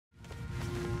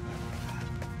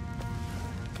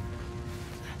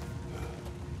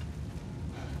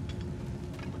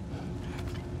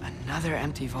Another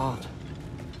empty vault.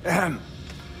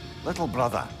 Little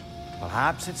brother,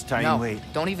 perhaps it's time we... No,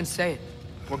 don't even say it.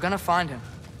 We're gonna find him.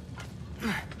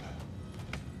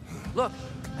 Look,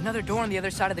 another door on the other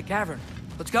side of the cavern.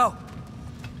 Let's go.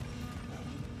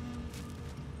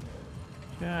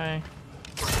 Okay.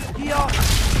 Yeah.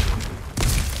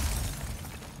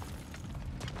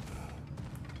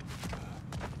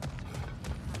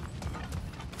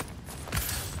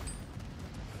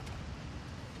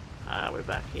 We're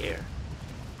back here.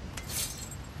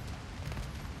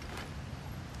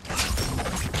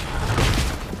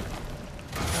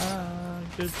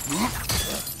 Good.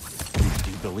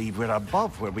 Do you believe we're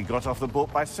above where we got off the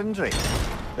boat by Sindri?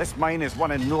 This mine is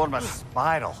one enormous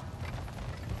spiral.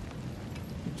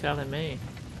 You're telling me.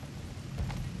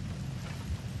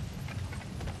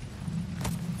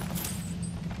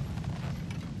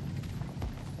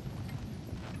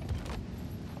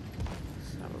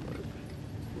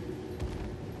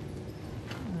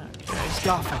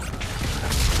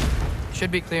 Should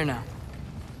be clear now.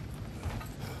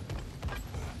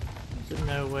 Is there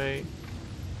no way?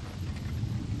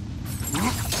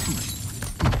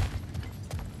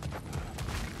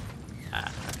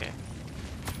 Ah, okay.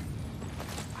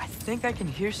 I think I can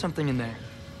hear something in there.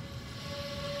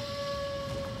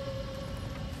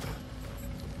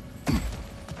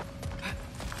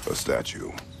 A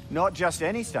statue. Not just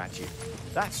any statue.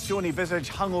 That stony visage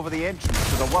hung over the entrance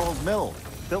to the World Mill,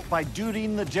 built by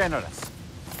Durin the Generous.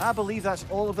 I believe that's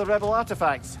all of the rebel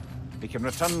artifacts. We can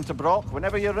return to Brock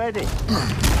whenever you're ready.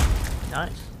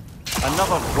 Nice.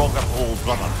 Another Brock old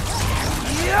brother.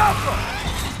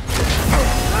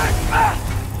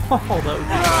 Oh, that was...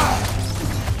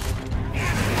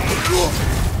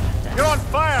 You're on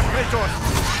fire, Kratos!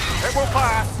 It will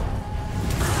pass!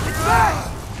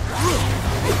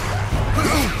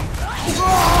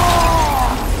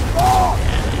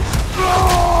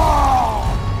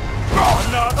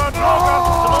 Another Brock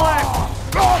to the left!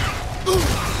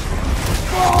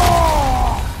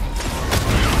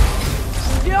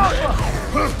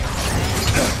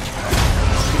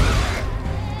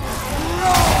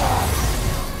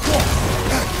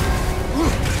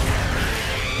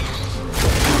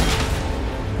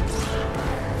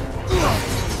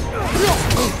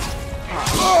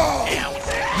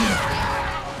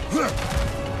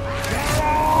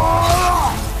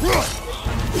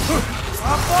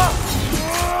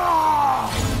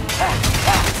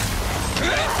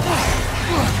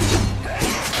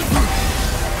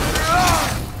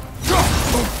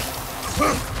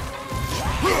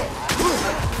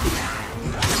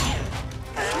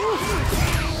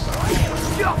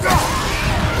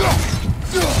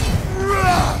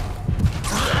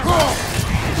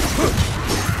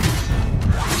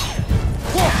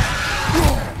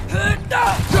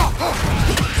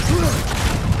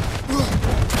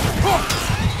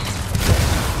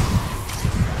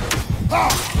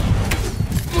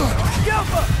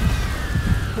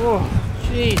 Oh,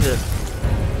 Jesus.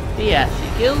 He actually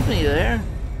killed me there.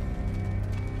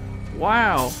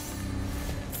 Wow.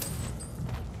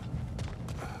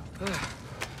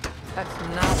 That's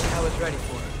not what I was ready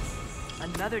for.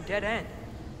 Another dead end.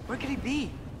 Where could he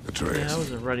be? Atreus, Yeah, I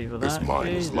wasn't ready for that. this mine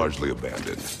is Jesus. largely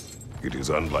abandoned. It is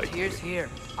unlikely. Tears here.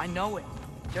 I know it.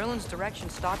 Derlin's direction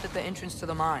stopped at the entrance to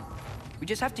the mine. We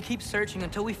just have to keep searching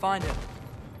until we find him.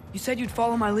 You said you'd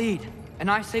follow my lead, and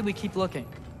I say we keep looking.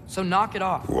 So knock it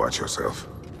off. Watch yourself.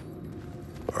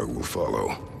 I will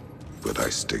follow, but I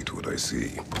state what I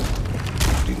see.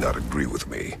 You do not agree with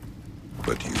me,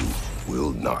 but you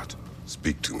will not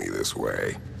speak to me this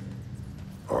way.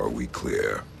 Are we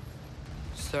clear?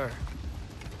 Sir.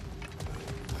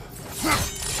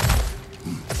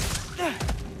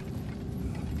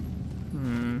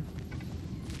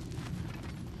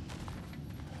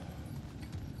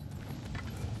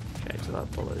 Okay, so that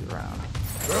follows around.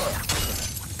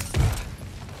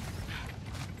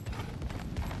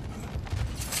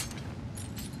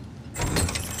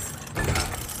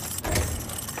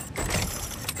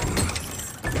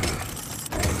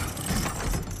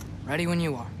 Ready when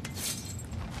you are.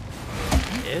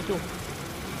 Yeah, cool.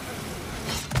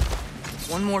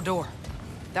 One more door.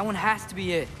 That one has to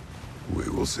be it. We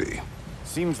will see.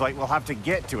 Seems like we'll have to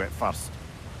get to it first.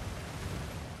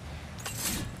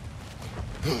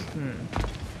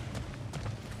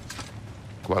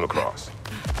 Climb across.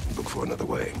 Look for another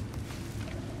way.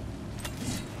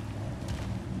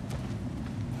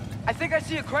 I think I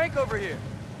see a crank over here.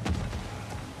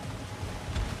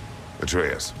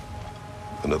 Atreus,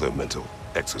 another mental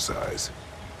exercise.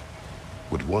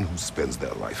 Would one who spends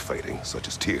their life fighting, such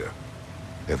as Tyr,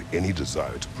 have any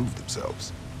desire to prove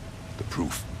themselves? The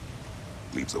proof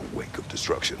leaves a wake of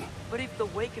destruction. But if the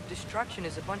wake of destruction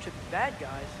is a bunch of bad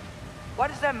guys, why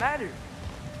does that matter?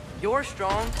 You're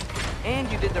strong,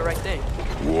 and you did the right thing.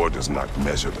 War does not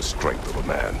measure the strength of a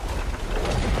man.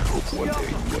 I hope one day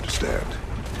you understand.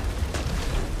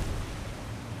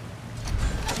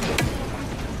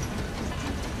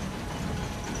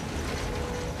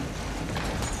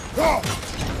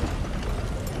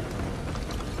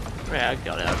 Right, I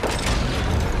got it.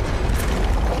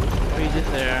 Freeze it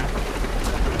there.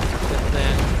 And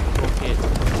then hook it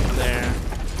there.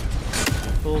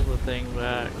 Pull the thing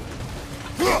back.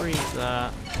 Freeze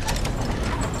that.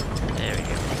 There we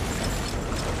go.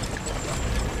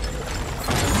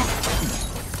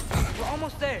 We're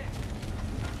almost there.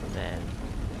 And then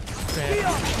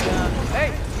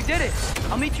Hey, we did it.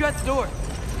 I'll meet you at the door.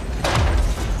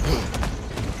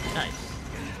 nice.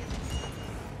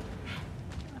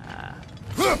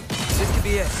 This could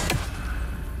be it.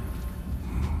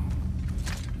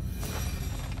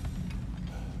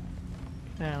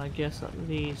 And I guess that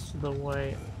leads to the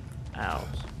way out.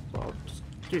 So I'll just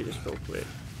do this real quick.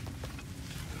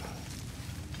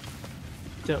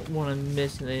 Don't want to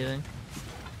miss anything.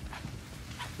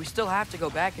 We still have to go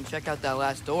back and check out that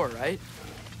last door, right?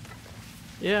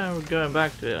 Yeah, we're going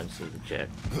back to it. I just need to check.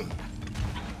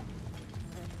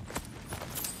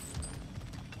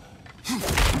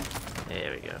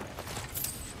 There we go.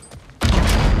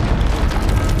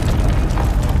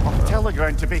 Tell the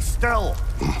ground to be still.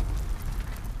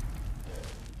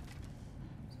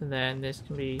 And then this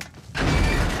can be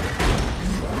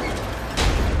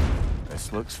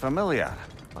This looks familiar.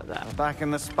 like that. Back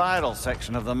in the spiral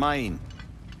section of the mine.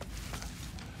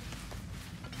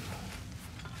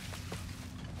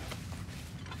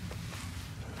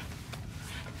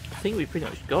 I think we pretty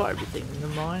much got everything in the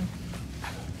mine.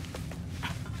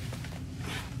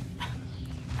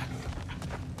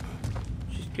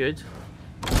 Which is good.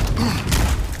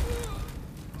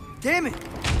 Damn it!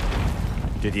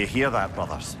 Did you hear that,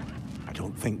 brothers? I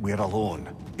don't think we're alone.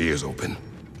 Ears open,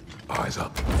 eyes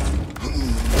up.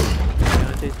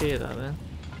 Yeah, I did hear that then.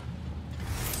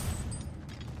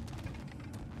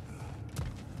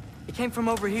 It came from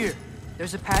over here.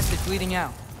 There's a passage leading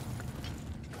out.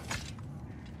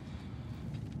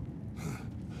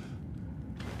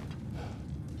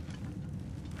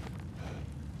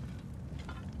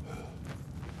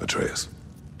 Atreus,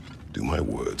 do my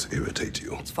words irritate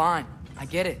you? It's fine. I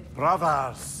get it.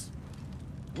 Brothers!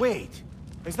 Wait!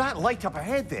 Is that light up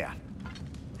ahead there?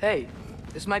 Hey,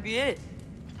 this might be it.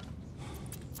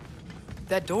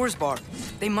 That door's barred.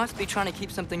 They must be trying to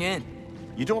keep something in.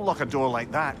 You don't lock a door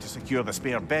like that to secure the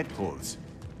spare bedclothes.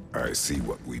 I see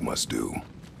what we must do.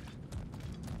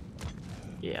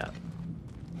 Yeah.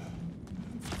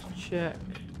 Check.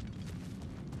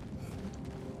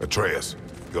 Atreus,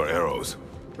 your arrows.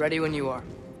 Ready when you are.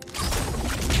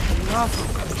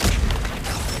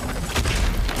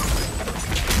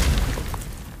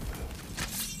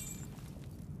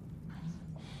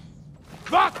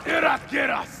 Vad är att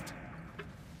gerast?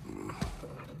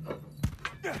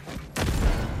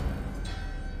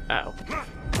 Ow.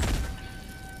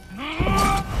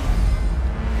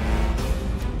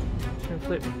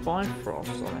 Inflict Bifrost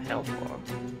on a health bar.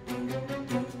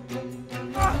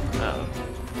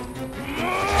 Oh.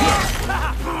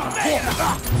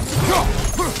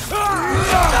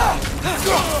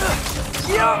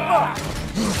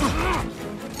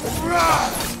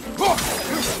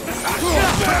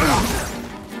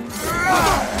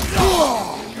 Oh,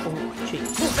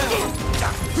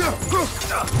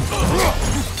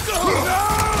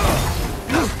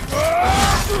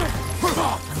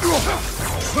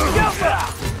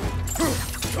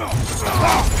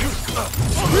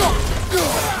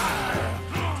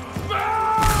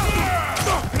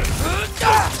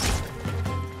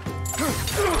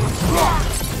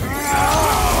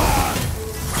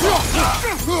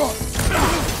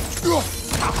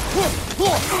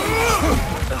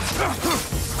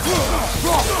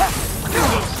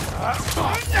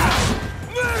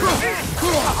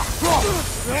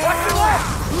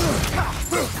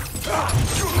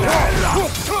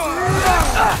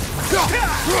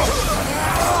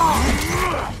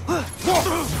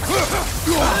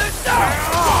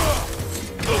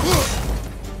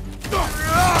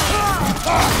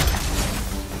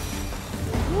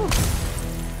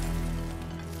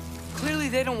 Clearly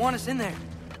they don't want us in there.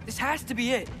 This has to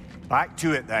be it. Back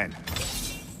to it then.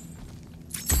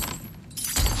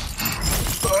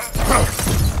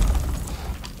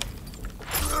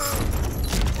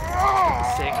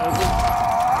 sick.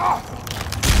 Oh,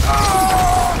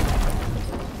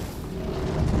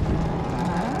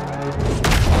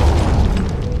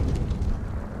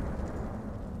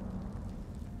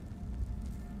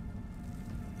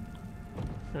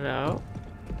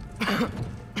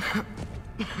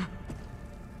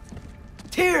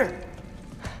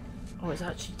 Oh, it's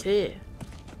actually Tyr.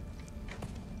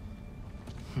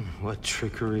 What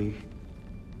trickery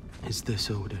is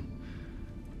this, Odin?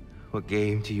 What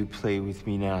game do you play with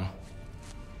me now?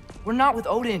 We're not with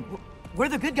Odin. We're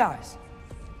the good guys.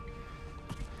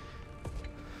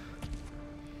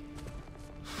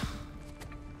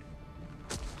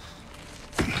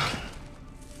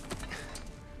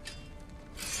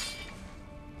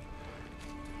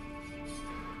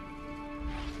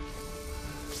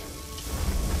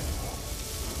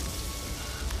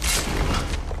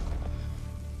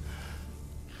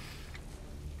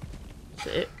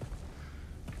 That's it.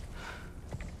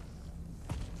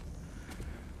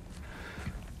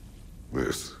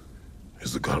 This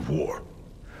is the god of war.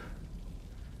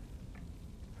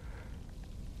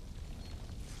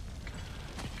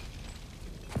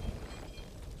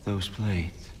 Those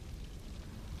blades.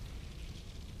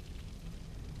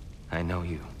 I know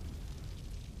you.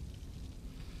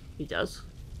 He does.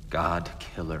 God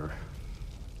killer.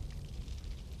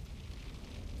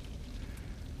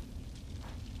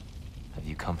 Have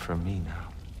you come for me now?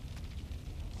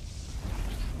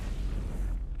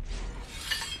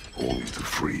 Only to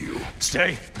free you.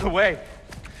 Stay away.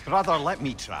 Brother, let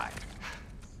me try.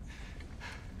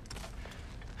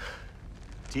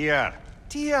 Tyr.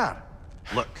 Tyr.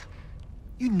 Look,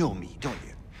 you know me, don't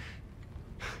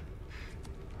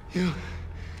you?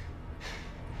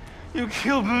 You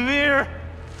killed Mimir!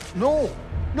 No.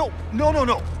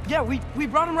 Yeah, we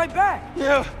brought him right back.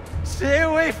 You stay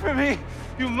away from me,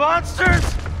 you monsters!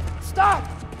 Stop!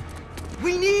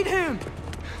 We need him!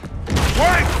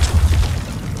 Wait!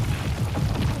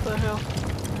 What the hell?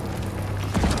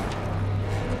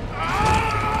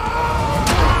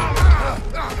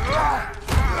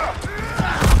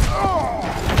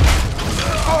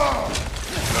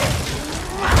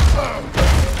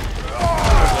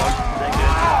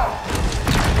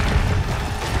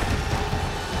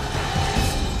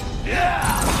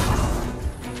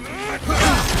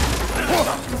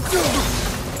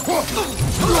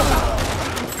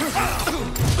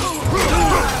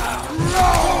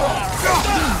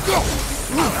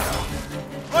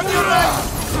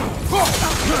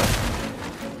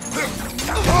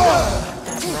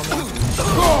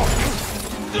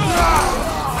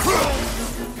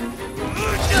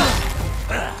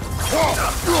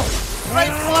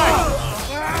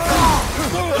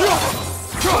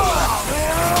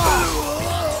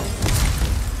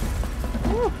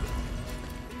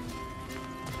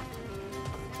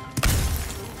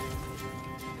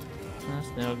 That's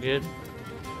no good.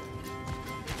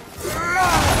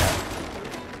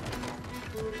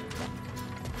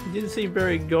 He didn't seem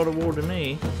very God of War to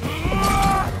me.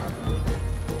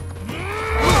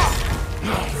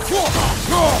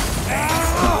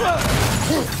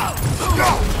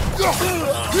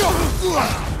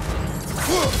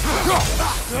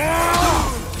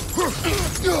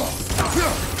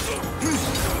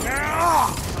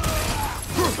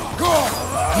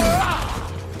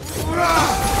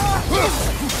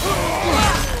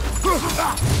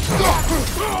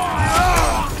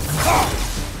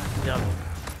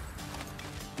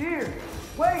 Here,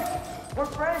 wait! We're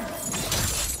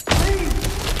friends!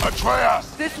 Please! Atreus!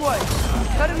 This way!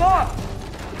 Cut him off!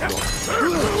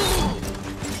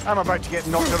 I'm about to get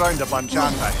knocked around a bunch,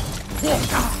 aren't I?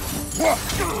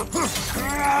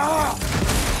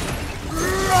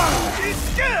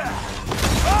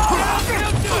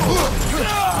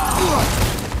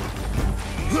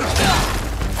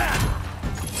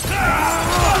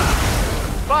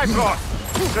 Bifrost!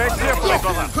 Tread carefully,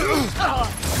 brother!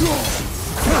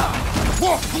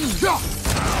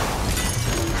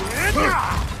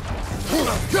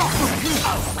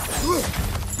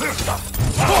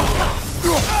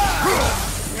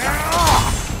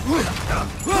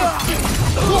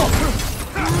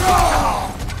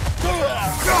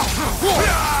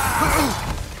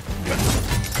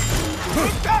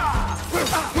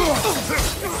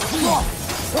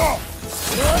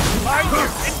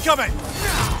 Incoming!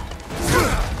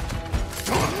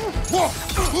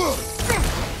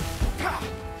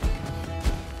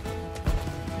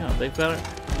 Yeah, big fella.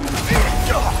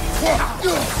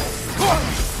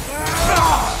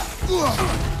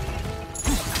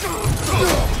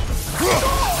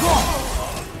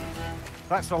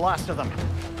 That's the last of them.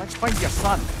 Let's find your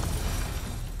son.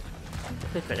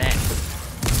 Flip it out.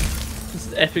 This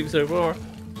is epic so far.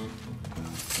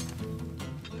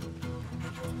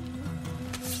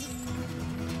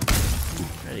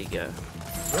 Ready to go.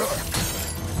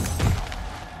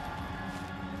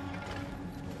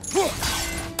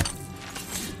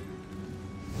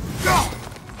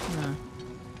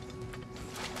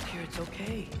 Here, it's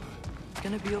okay. It's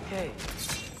gonna be okay.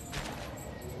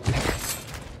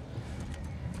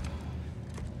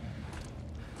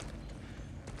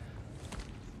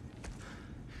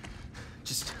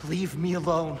 Leave me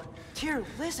alone. Tyr,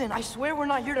 listen, I swear we're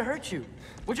not here to hurt you.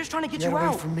 We're just trying to get Get you away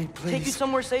out. from me, please. Take you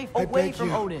somewhere safe, I away beg from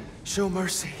you. Odin. Show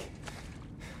mercy.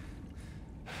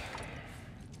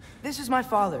 This is my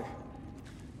father.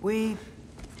 We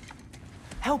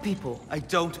help people. I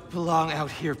don't belong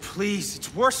out here, please.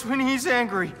 It's worse when he's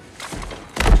angry.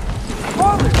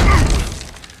 Father!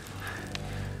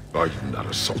 Are you not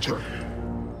a soldier?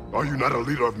 Are you not a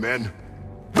leader of men?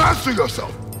 Master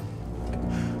yourself!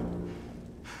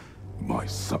 My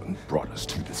son brought us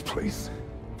to this place.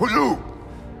 For you!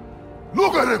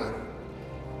 Look at him!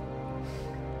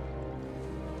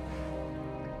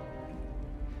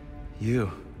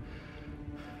 You.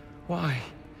 Why?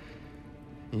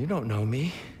 You don't know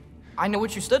me. I know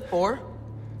what you stood for.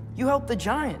 You helped the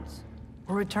giants.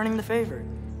 We're returning the favor.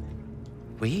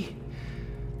 We?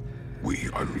 We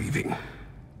are leaving.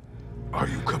 Are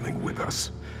you coming with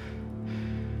us?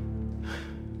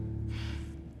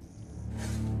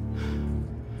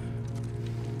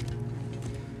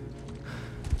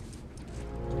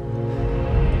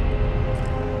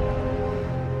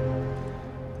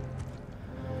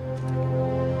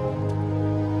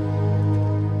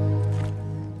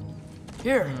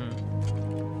 Here.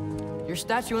 Your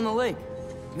statue in the lake.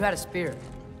 You had a spear.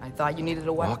 I thought you needed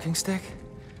a weapon. Walking stick?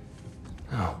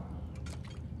 No.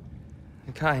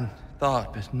 A kind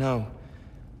thought, but no.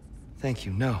 Thank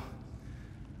you, no.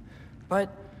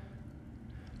 But...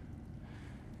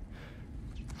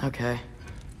 okay.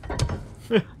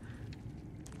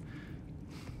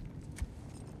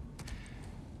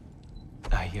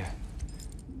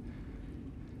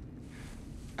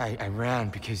 I ran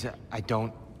because I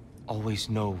don't always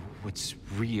know what's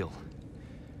real.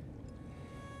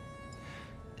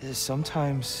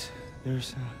 Sometimes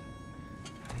there's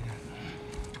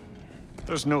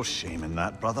There's no shame in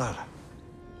that, brother.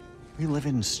 We live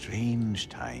in strange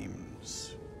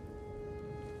times.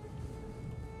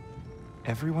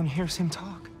 Everyone hears him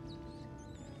talk.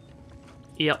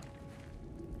 Yep.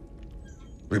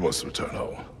 We must return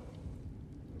home.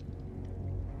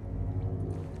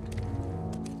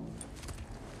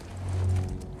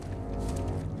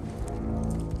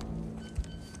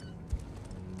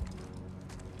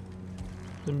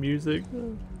 The music.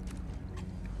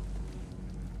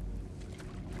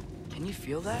 Can you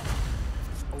feel that?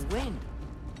 A wind.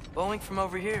 Blowing from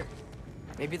over here.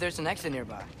 Maybe there's an exit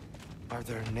nearby. Are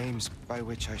there names by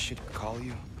which I should call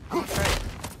you? I'm Freya.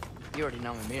 You already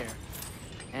know Mimir.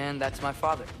 And that's my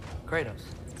father, Kratos.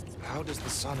 How does the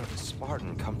son of a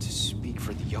Spartan come to speak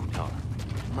for the Jotnar?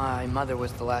 My mother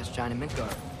was the last giant in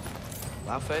Midgard.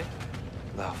 Laufey?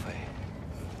 Laufey.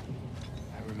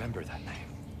 I remember that name.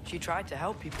 She tried to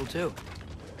help people too.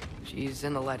 She's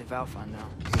in the light of Alphon now.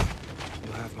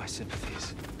 You'll have my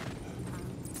sympathies.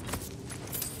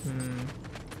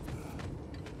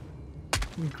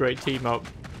 Great team up.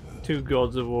 Two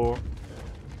gods of war.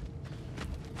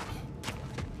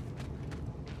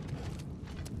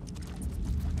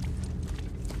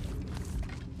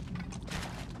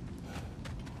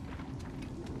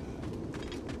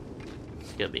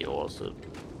 It's gonna be awesome.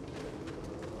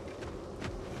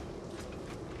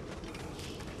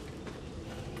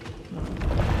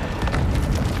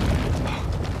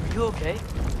 Are you okay?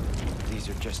 These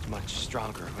are just much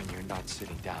stronger when you're not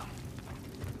sitting down.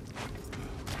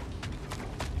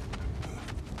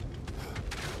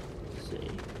 Let's see.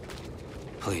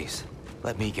 Please,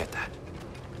 let me get that.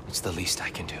 It's the least I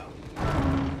can do.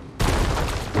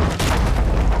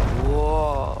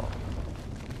 Whoa.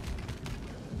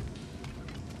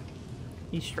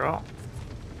 He's strong.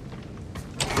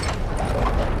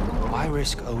 Why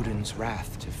risk Odin's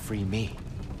wrath to free me?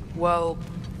 Well,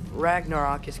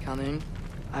 Ragnarok is coming.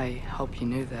 I hope you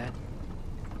knew that.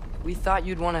 We thought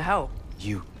you'd want to help.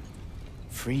 You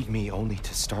freed me only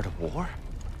to start a war?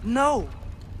 No!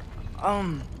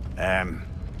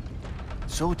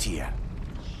 So, Tyr,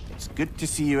 it's good to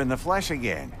see you in the flesh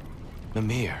again.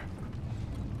 Mimir,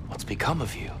 what's become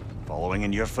of you? Following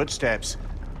in your footsteps.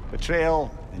 Betrayal,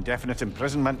 indefinite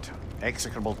imprisonment,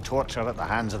 execrable torture at the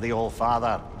hands of the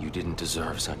All-Father. You didn't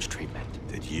deserve such treatment.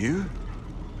 Did you?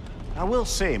 I will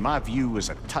say, my view was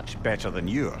a touch better than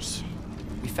yours.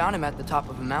 We found him at the top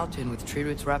of a mountain with tree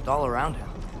roots wrapped all around him.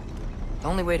 The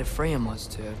only way to free him was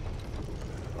to...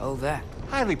 well, that.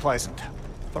 Highly pleasant.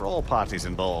 For all parties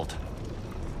involved.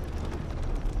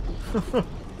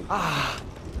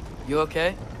 You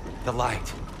okay? The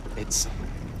light. It's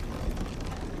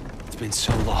been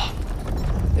so long.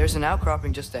 There's an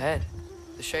outcropping just ahead.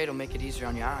 The shade will make it easier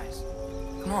on your eyes.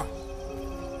 Come on.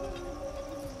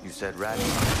 You said Ragnarok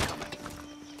is coming.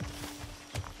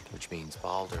 Which means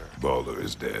Baldur. Baldur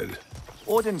is dead.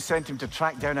 Odin sent him to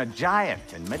track down a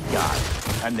giant in Midgard.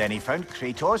 And then he found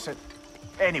Kratos and...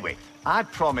 Anyway,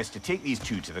 I'd promised to take these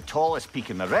two to the tallest peak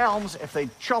in the realms if they'd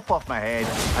chop off my head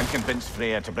and convince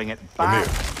Freya to bring it back.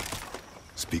 Amir,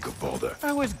 speak of Balder.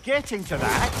 I was getting to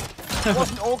that. It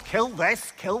wasn't all kill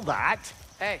this, kill that.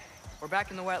 Hey, we're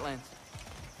back in the wetlands.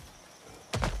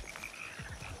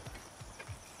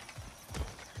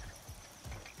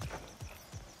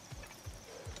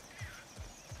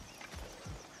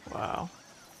 Wow.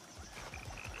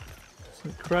 It's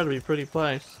an incredibly pretty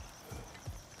place.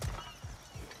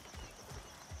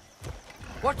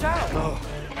 Watch out! No,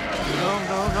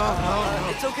 no.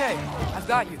 It's okay. I've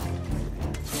got you.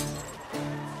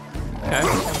 Okay.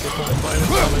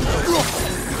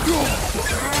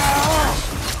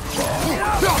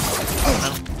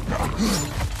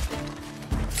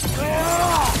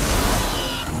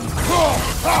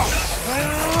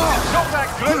 Knock that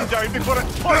grin down before it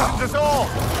poisons us all!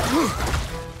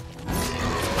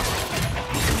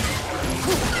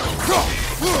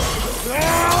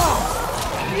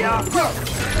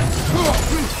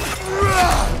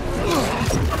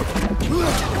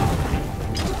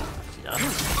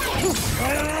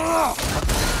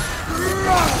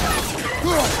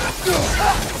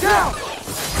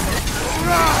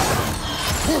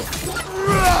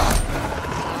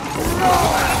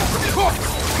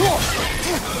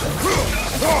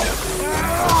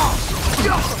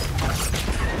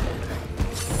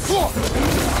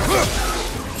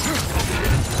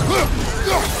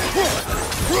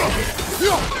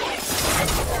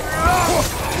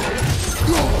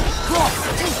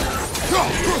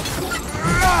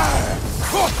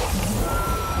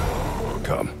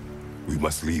 Come. We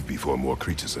must leave before more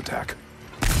creatures attack.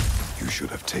 You should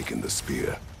have taken the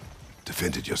spear.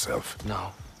 Defended yourself.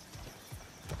 No.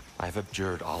 I've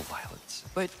abjured all violence.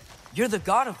 But you're the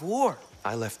god of war.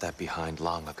 I left that behind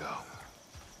long ago.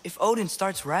 If Odin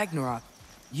starts Ragnarok,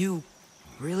 you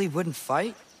really wouldn't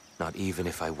fight? Not even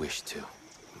if I wished to.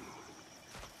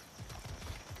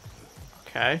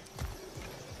 Okay.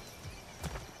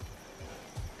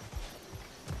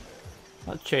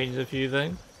 That changes a few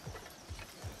things.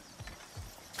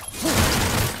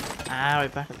 Ah, we're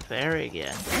back at the ferry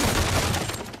again.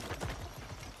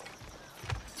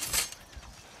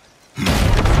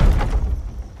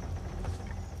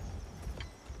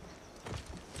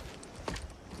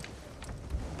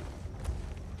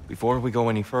 Before we go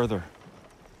any further,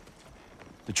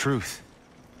 the truth.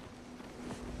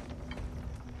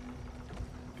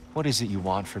 What is it you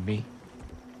want from me?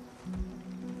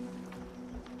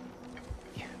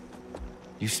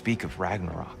 You speak of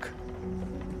Ragnarok.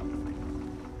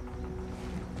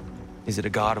 Is it a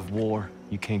god of war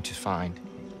you came to find?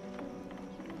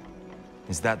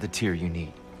 Is that the tear you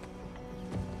need?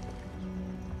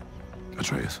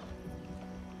 Atreus.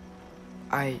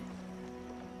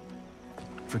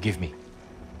 Forgive me.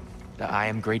 I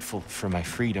am grateful for my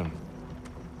freedom.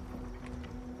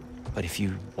 But if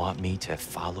you want me to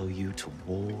follow you to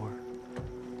war,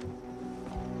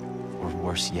 or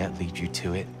worse yet, lead you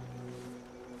to it,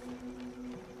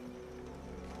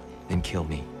 then kill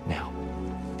me now.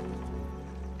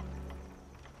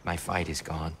 My fight is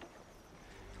gone.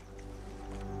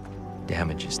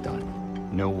 Damage is done.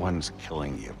 No one's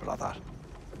killing you, brother.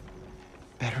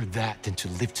 Better that than to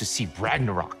live to see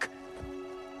Ragnarok.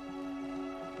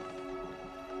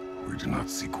 We do not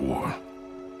seek war.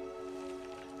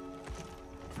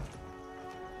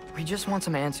 We just want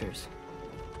some answers.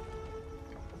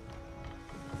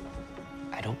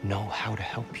 I don't know how to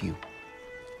help you.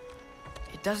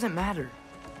 It doesn't matter.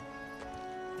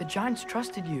 The giants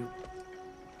trusted you.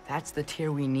 That's the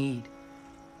tear we need.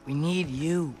 We need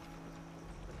you.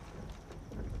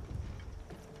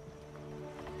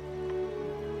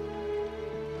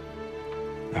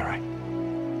 All right.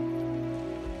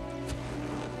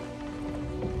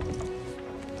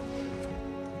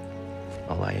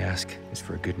 All I ask is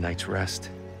for a good night's rest.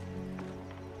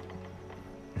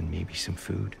 And maybe some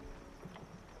food.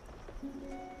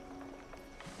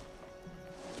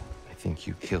 I think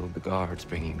you killed the guards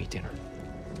bringing me dinner.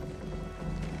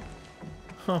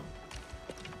 Huh.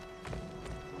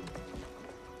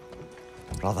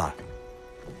 Brother,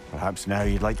 perhaps now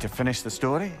you'd like to finish the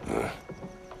story?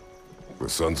 The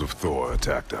sons of Thor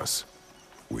attacked us.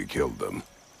 We killed them.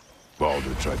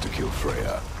 Balder tried to kill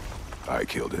Freya. I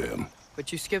killed him.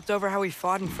 But you skipped over how we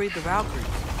fought and freed the Valkyries.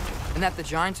 And that the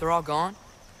giants are all gone.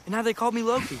 And how they called me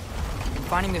Loki. And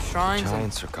finding the shrines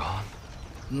Giants are gone.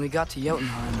 and when we got to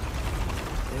Jotunheim,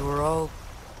 they were all...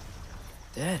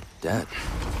 dead. Dead.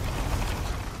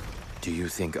 Do you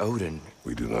think Odin...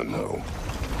 We do not know.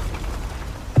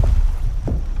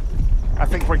 I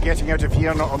think we're getting out of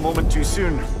here not a moment too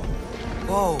soon.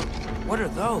 Whoa, what are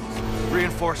those?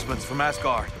 Reinforcements from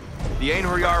Asgard. The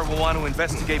Einherjar will want to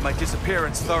investigate my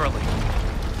disappearance thoroughly.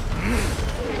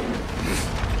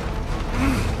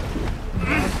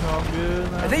 That's not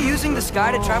good. Are they using the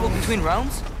sky to travel between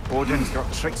realms? Odin's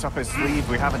got tricks up his sleeve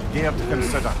we haven't dared to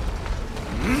consider.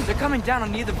 They're coming down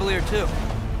on Nidavellir too.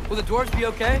 Will the dwarves be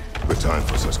okay? The time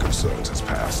for such concerns has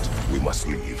passed. We must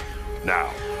leave. Now.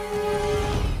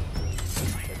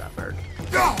 Hit that bird.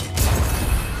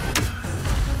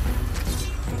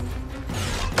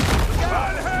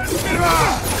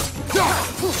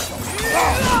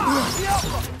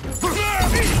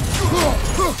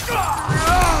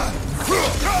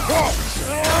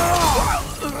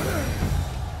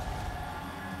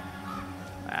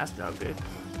 That's not good.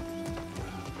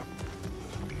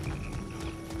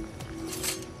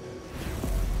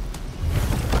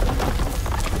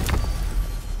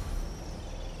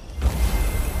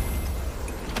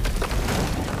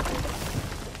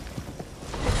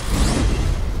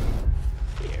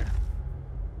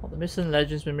 Myths and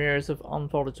legends and mirrors have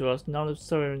unfolded to us, none have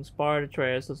so inspired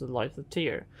Atreus as the life of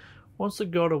Tyr. Once the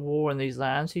god of war in these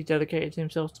lands, he dedicated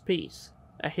himself to peace,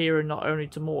 a hero not only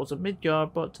to mortals of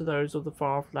Midgard, but to those of the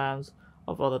far-off lands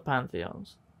of other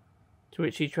pantheons, to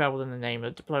which he travelled in the name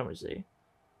of diplomacy.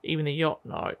 Even the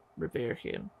Jotnar revere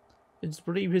him. It is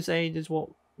believed his aid is what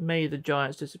made the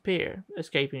giants disappear,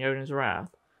 escaping Odin's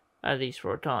wrath, at least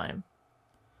for a time.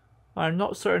 I am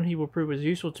not certain he will prove as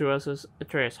useful to us as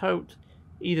Atreus hoped,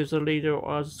 either as a leader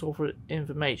or as a source of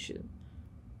information,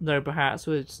 though perhaps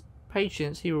with his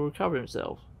patience he will recover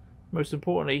himself. Most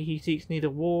importantly, he seeks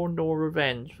neither war nor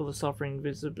revenge for the suffering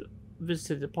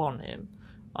visited upon him.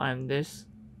 In this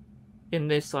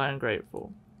I am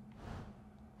grateful.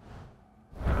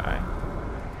 Alright.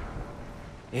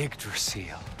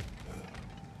 Yggdrasil.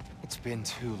 It's been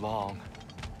too long.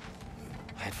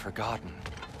 I had forgotten.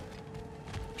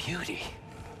 Beauty.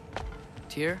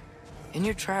 Tyr, in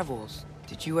your travels,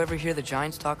 did you ever hear the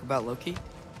giants talk about Loki?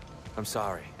 I'm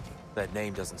sorry. That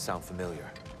name doesn't sound familiar.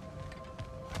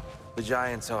 The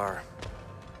giants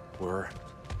were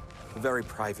very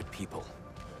private people.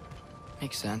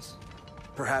 Makes sense.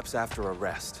 Perhaps after a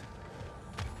rest.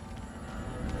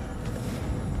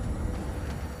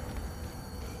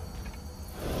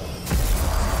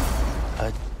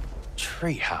 A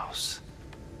treehouse.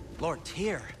 Lord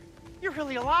Tyr, you're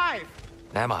really alive!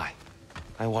 Am I?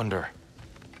 I wonder.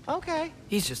 Okay.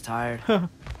 He's just tired.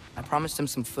 I promised him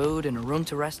some food and a room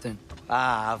to rest in.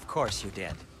 Ah, of course you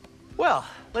did. Well,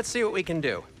 let's see what we can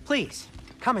do. Please,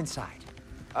 come inside.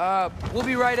 We'll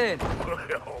be right in.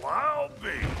 Well, I'll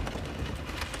be.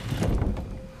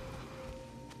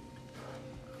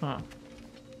 Huh.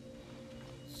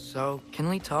 So, can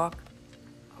we talk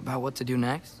about what to do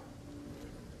next?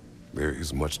 There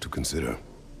is much to consider.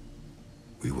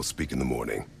 We will speak in the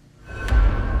morning.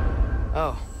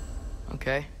 Oh,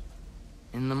 okay.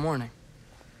 In the morning.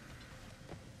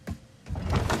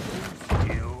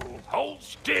 Hold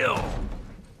still.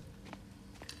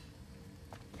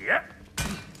 Yep.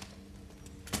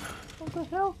 What the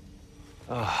hell?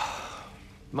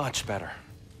 Much better.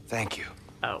 Thank you.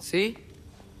 Oh. See?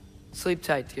 Sleep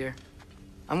tight, Tyr.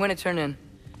 I'm gonna turn in.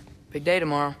 Big day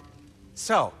tomorrow.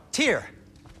 So, Tyr.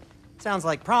 Sounds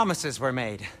like promises were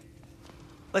made.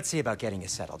 Let's see about getting you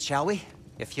settled, shall we?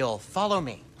 If you'll follow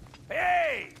me.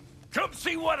 Hey! Come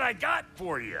see what I got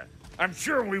for you. I'm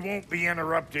sure we won't be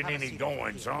interrupting Have a any seat over here,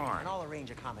 goings-on. And I'll arrange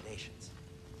accommodations.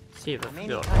 See if I can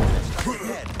Remaining go. time to start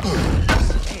ahead.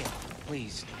 Hey,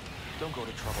 Please, don't go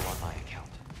to trouble on my account.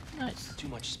 Nice. Too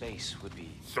much space would be...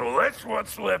 So that's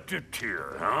what's left of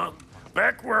Tyr, huh?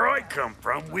 Back where I come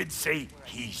from, we'd say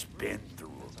he's been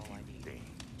through a few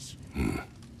things.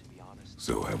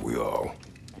 So have we all.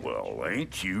 Well,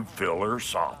 ain't you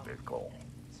philosophical?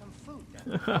 some food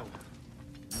then.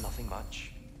 Nothing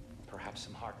much. Perhaps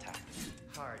some hardtack.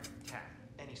 Hard tack.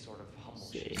 Any sort of humble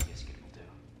See. cheese biscuit will do.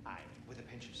 Aye. With a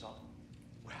pinch of salt.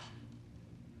 Well,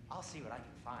 I'll see what I can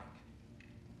find.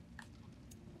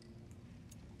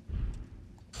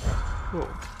 Cool.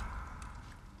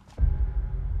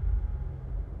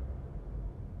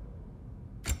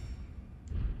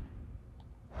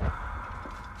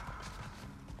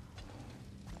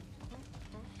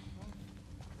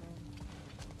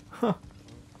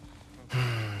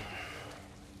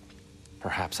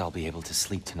 Perhaps I'll be able to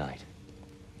sleep tonight.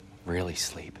 Really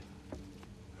sleep.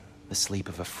 The sleep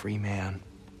of a free man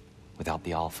without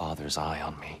the Allfather's eye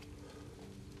on me.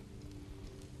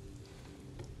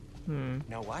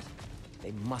 Know what?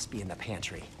 They must be in the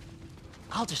pantry.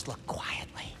 I'll just look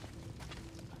quietly.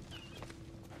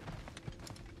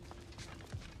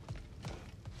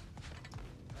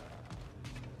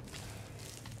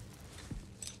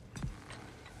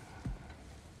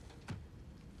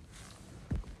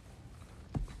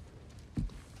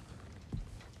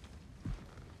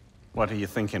 What are you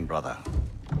thinking, brother?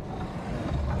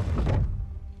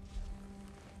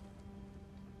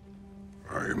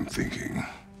 I am thinking.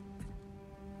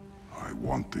 I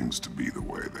want things to be the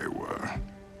way they were.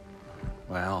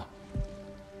 Well,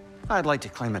 I'd like to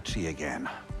climb a tree again.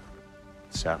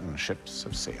 Certain ships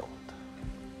have sailed.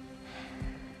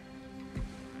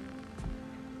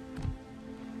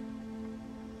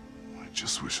 I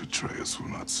just wish Atreus were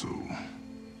not so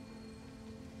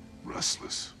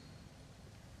restless.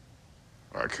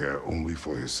 I care only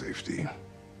for his safety.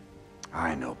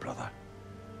 I know, brother.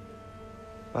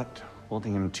 But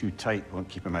holding him too tight won't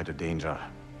keep him out of danger.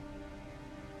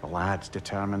 The lad's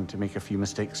determined to make a few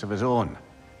mistakes of his own.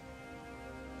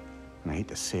 And I hate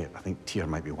to say it, I think Tyr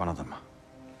might be one of them.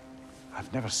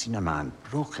 I've never seen a man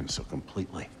broken so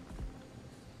completely.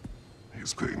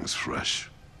 His pain is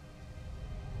fresh.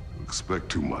 You expect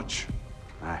too much.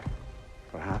 Aye,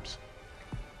 perhaps.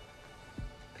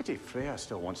 Pity Freya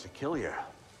still wants to kill you.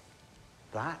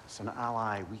 That's an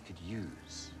ally we could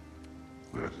use.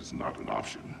 That is not an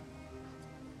option.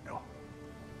 No,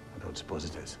 I don't suppose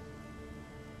it is.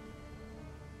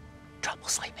 Trouble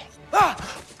sleeping. Ah!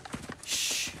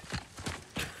 Shh!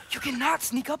 You cannot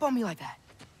sneak up on me like that.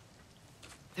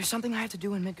 There's something I have to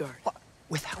do in Midgard. What?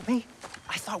 Without me?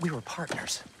 I thought we were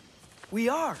partners. We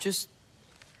are. Just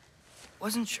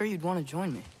wasn't sure you'd want to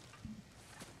join me.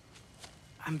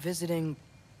 I'm visiting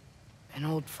an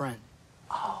old friend.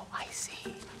 Oh, I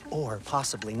see. Or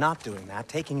possibly not doing that,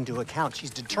 taking into account she's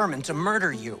determined to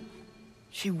murder you.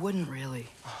 She wouldn't really.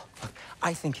 Oh, look,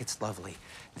 I think it's lovely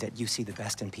that you see the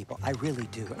best in people. I really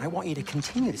do. And I want you to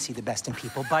continue to see the best in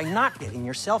people by not getting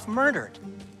yourself murdered.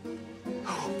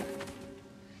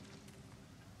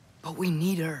 But we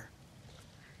need her.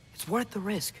 It's worth the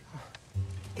risk.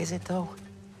 Is it, though?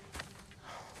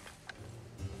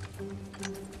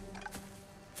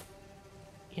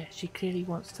 Yeah, she clearly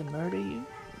wants to murder you.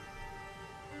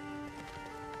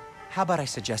 How about I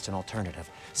suggest an alternative?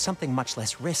 Something much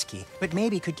less risky, but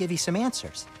maybe could give you some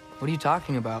answers. What are you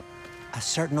talking about? A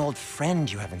certain old friend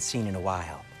you haven't seen in a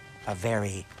while. A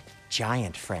very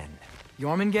giant friend.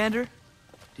 Jormungandr?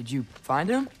 Did you find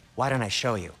him? Why don't I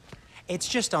show you? It's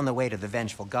just on the way to the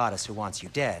vengeful goddess who wants you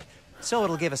dead, so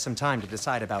it'll give us some time to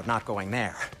decide about not going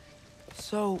there.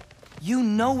 So, you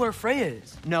know where Freya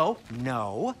is? No.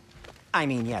 I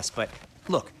mean, yes, but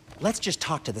look, let's just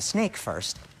talk to the snake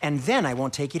first, and then I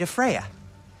won't take you to Freya.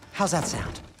 How's that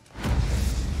sound?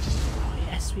 Oh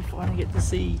yes, we finally get to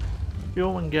see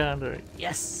Jormungandr.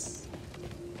 Yes!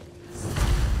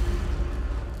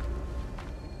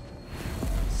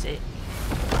 Sick.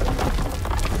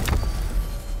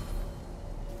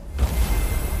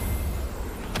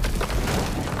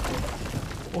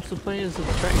 What's the players of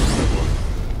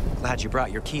the Glad you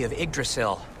brought your key of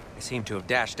Yggdrasil. I seem to have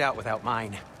dashed out without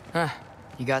mine. Huh.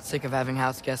 You got sick of having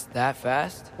house guests that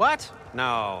fast? What?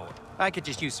 No. I could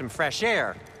just use some fresh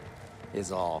air,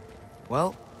 is all.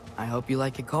 Well, I hope you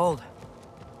like it cold.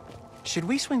 Should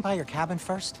we swing by your cabin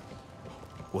first?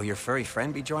 Will your furry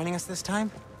friend be joining us this time?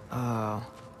 No.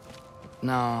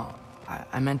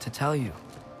 I meant to tell you.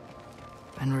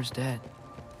 Fenrir's dead.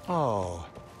 Oh.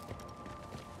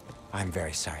 I'm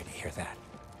very sorry to hear that.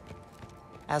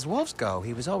 As wolves go,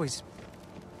 he was always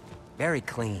very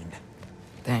clean.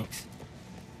 Thanks.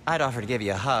 I'd offer to give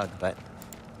you a hug, but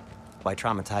why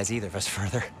traumatize either of us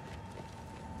further?